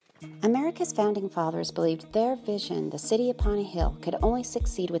America's founding fathers believed their vision, the city upon a hill, could only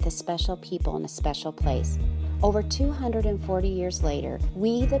succeed with a special people in a special place. Over 240 years later,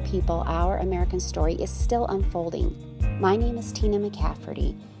 we the people, our American story is still unfolding. My name is Tina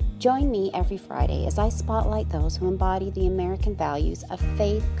McCafferty. Join me every Friday as I spotlight those who embody the American values of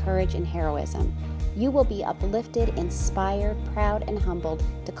faith, courage, and heroism. You will be uplifted, inspired, proud, and humbled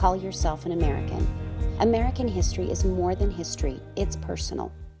to call yourself an American. American history is more than history, it's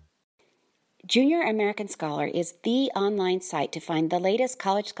personal. Junior American Scholar is the online site to find the latest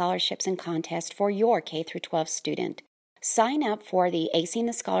college scholarships and contests for your K-12 student. Sign up for the Acing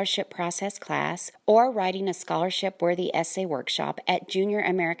the Scholarship Process class or writing a scholarship-worthy essay workshop at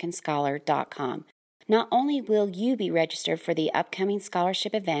junioramericансcholar.com. Not only will you be registered for the upcoming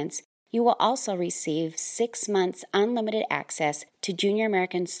scholarship events, you will also receive 6 months unlimited access to Junior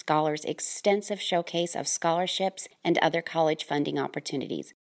American Scholar's extensive showcase of scholarships and other college funding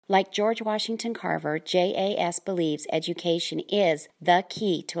opportunities. Like George Washington Carver, JAS believes education is the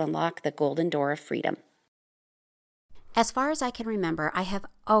key to unlock the golden door of freedom. As far as I can remember, I have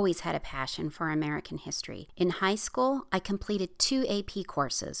always had a passion for American history. In high school, I completed 2 AP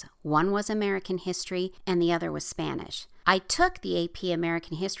courses. One was American history and the other was Spanish. I took the AP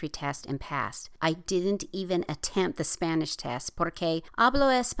American history test and passed. I didn't even attempt the Spanish test porque hablo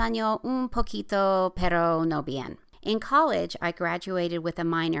español un poquito, pero no bien. In college, I graduated with a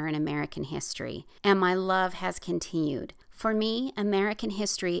minor in American history, and my love has continued. For me, American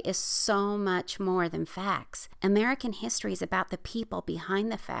history is so much more than facts. American history is about the people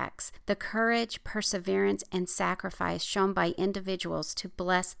behind the facts, the courage, perseverance, and sacrifice shown by individuals to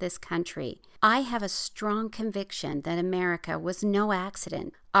bless this country. I have a strong conviction that America was no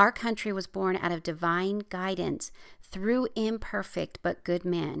accident. Our country was born out of divine guidance through imperfect but good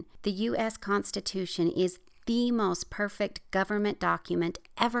men. The U.S. Constitution is the most perfect government document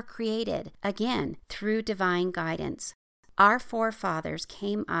ever created, again, through divine guidance. Our forefathers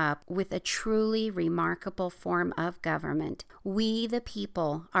came up with a truly remarkable form of government. We, the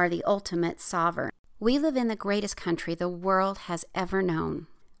people, are the ultimate sovereign. We live in the greatest country the world has ever known.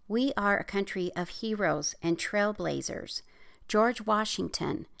 We are a country of heroes and trailblazers. George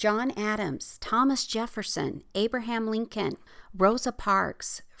Washington, John Adams, Thomas Jefferson, Abraham Lincoln, Rosa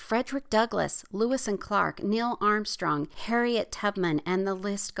Parks, Frederick Douglass, Lewis and Clark, Neil Armstrong, Harriet Tubman, and the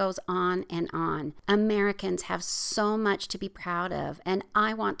list goes on and on. Americans have so much to be proud of, and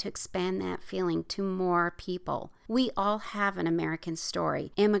I want to expand that feeling to more people. We all have an American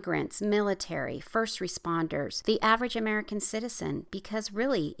story. Immigrants, military, first responders, the average American citizen, because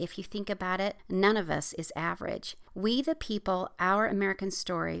really, if you think about it, none of us is average. We, the people, our American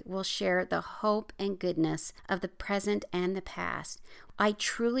story, will share the hope and goodness of the present and the past. I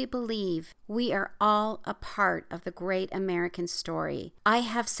truly believe we are all a part of the great American story. I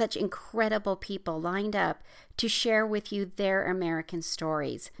have such incredible people lined up to share with you their American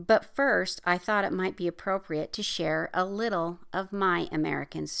stories. But first, I thought it might be appropriate to share a little of my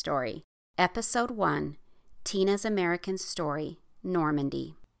American story. Episode 1, Tina's American Story,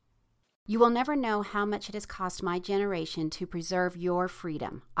 Normandy. You will never know how much it has cost my generation to preserve your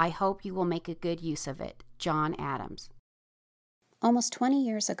freedom. I hope you will make a good use of it. John Adams. Almost 20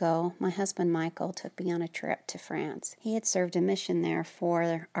 years ago, my husband Michael took me on a trip to France. He had served a mission there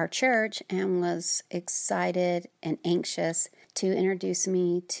for our church and was excited and anxious to introduce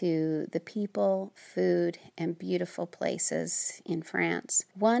me to the people, food, and beautiful places in France.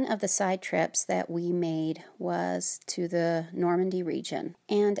 One of the side trips that we made was to the Normandy region.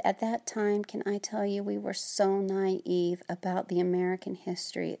 And at that time, can I tell you, we were so naive about the American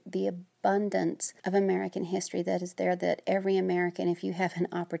history, the abundance of American history that is there, that every American, if you have an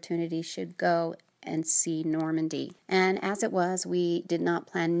opportunity, should go and see Normandy. And as it was, we did not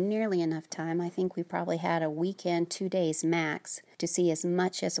plan nearly enough time. I think we probably had a weekend, 2 days max, to see as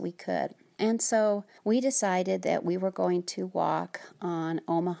much as we could. And so we decided that we were going to walk on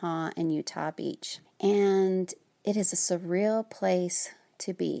Omaha and Utah Beach. And it is a surreal place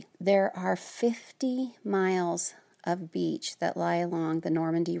to be. There are 50 miles of beach that lie along the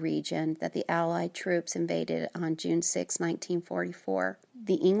Normandy region that the Allied troops invaded on June 6, 1944.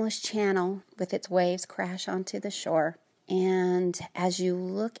 The English Channel with its waves crash onto the shore, and as you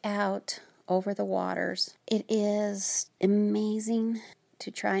look out over the waters, it is amazing to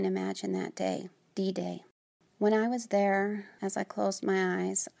try and imagine that day, D-Day. When I was there, as I closed my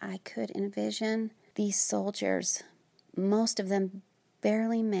eyes, I could envision these soldiers, most of them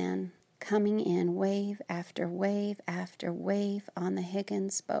barely men, coming in wave after wave after wave on the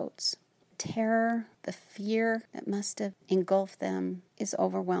Higgins boats. Terror, the fear that must have engulfed them is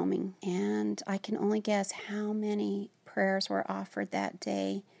overwhelming. And I can only guess how many prayers were offered that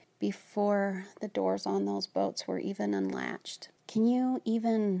day before the doors on those boats were even unlatched. Can you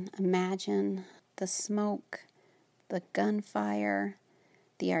even imagine the smoke, the gunfire,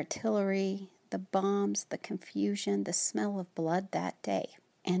 the artillery, the bombs, the confusion, the smell of blood that day?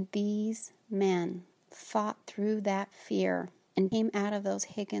 And these men fought through that fear and came out of those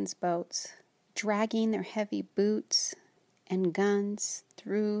Higgins boats, dragging their heavy boots and guns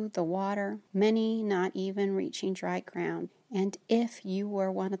through the water, many not even reaching dry ground. And if you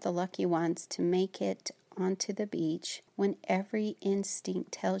were one of the lucky ones to make it onto the beach, when every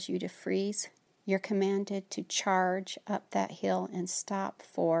instinct tells you to freeze, you're commanded to charge up that hill and stop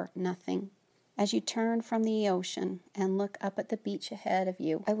for nothing. As you turn from the ocean and look up at the beach ahead of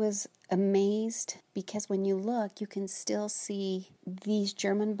you, I was amazed because when you look, you can still see these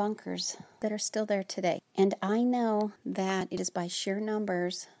German bunkers that are still there today. And I know that it is by sheer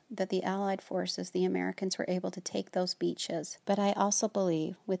numbers that the Allied forces, the Americans, were able to take those beaches. But I also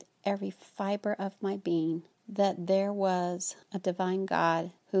believe with every fiber of my being that there was a divine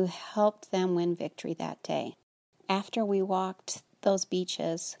God who helped them win victory that day. After we walked those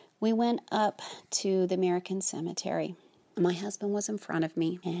beaches, we went up to the American cemetery. My husband was in front of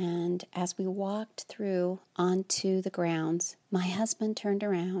me, and as we walked through onto the grounds, my husband turned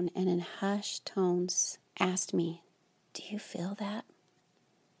around and in hushed tones asked me, "Do you feel that?"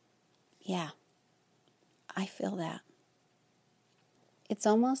 Yeah, I feel that. It's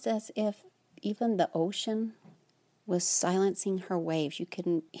almost as if even the ocean was silencing her waves. You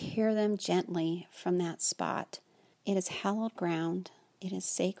can hear them gently from that spot. It is hallowed ground. It is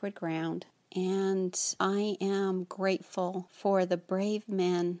sacred ground. And I am grateful for the brave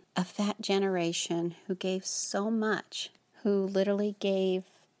men of that generation who gave so much, who literally gave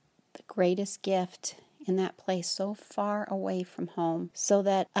the greatest gift in that place so far away from home, so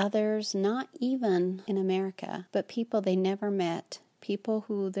that others, not even in America, but people they never met, people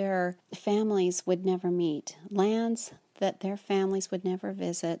who their families would never meet, lands that their families would never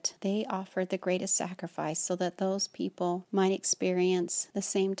visit, they offered the greatest sacrifice so that those people might experience the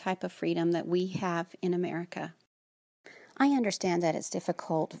same type of freedom that we have in America. I understand that it's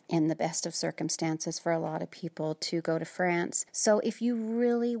difficult in the best of circumstances for a lot of people to go to France. So if you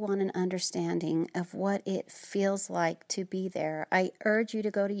really want an understanding of what it feels like to be there, I urge you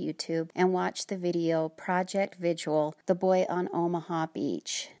to go to YouTube and watch the video Project Vigil, The Boy on Omaha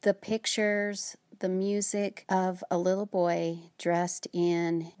Beach. The pictures, the music of a little boy dressed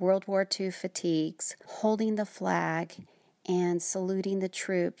in World War II fatigues, holding the flag and saluting the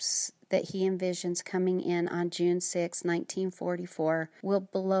troops that he envisions coming in on June 6, 1944, will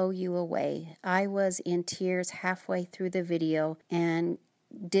blow you away. I was in tears halfway through the video and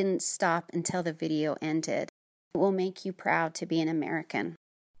didn't stop until the video ended. It will make you proud to be an American.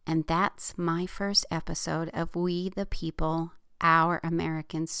 And that's my first episode of We the People, Our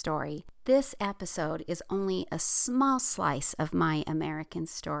American Story. This episode is only a small slice of my American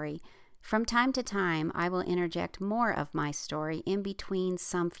story. From time to time, I will interject more of my story in between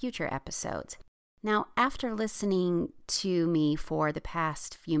some future episodes. Now, after listening to me for the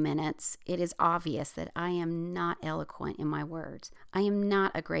past few minutes, it is obvious that I am not eloquent in my words. I am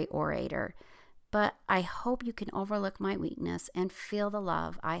not a great orator, but I hope you can overlook my weakness and feel the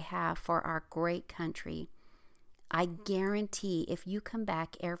love I have for our great country. I guarantee if you come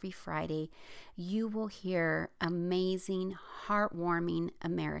back every Friday, you will hear amazing, heartwarming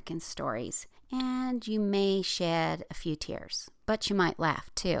American stories. And you may shed a few tears, but you might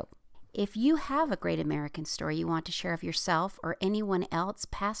laugh too. If you have a great American story you want to share of yourself or anyone else,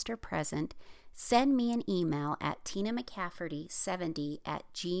 past or present, send me an email at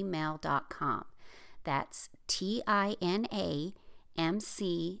tinamcafferty70@gmail.com. That's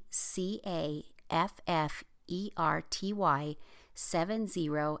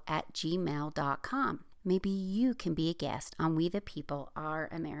TINAMCCAFFERTY70@gmail.com. Maybe you can be a guest on We the People, Our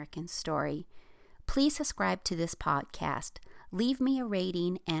American Story. Please subscribe to this podcast. Leave me a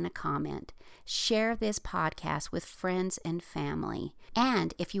rating and a comment. Share this podcast with friends and family.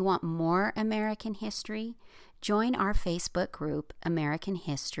 And if you want more American history, join our Facebook group, American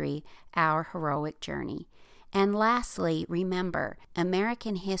History, Our Heroic Journey. And lastly, remember,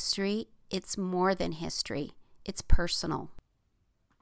 American history, it's more than history. It's personal.